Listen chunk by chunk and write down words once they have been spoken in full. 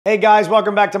Hey guys,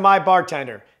 welcome back to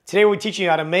Mybartender. Today we're teaching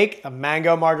you how to make a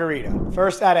mango margarita.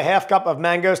 First, add a half cup of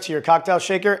mangoes to your cocktail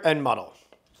shaker and muddle.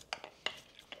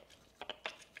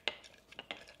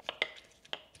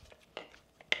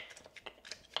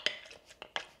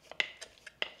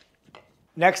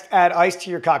 Next, add ice to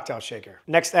your cocktail shaker.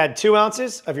 Next, add 2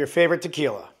 ounces of your favorite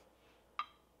tequila.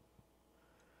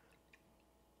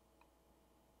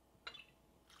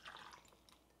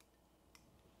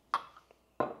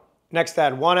 Next,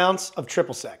 add 1 ounce of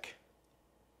triple sec.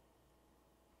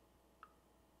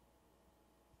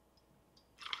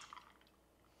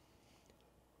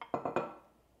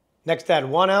 Next, add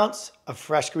 1 ounce of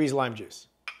fresh squeezed lime juice.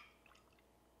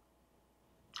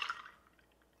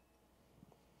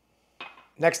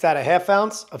 Next, add a half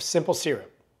ounce of simple syrup.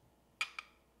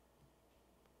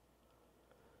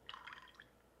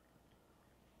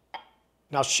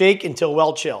 Now shake until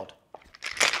well chilled.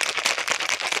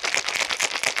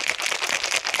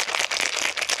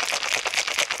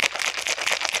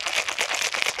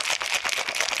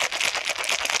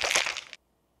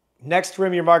 Next,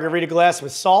 rim your margarita glass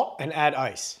with salt and add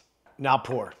ice. Now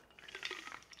pour.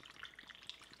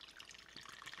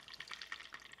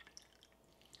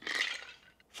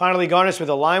 Finally, garnish with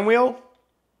a lime wheel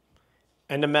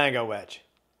and a mango wedge.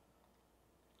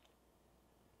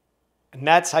 And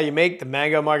that's how you make the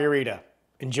mango margarita.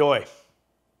 Enjoy.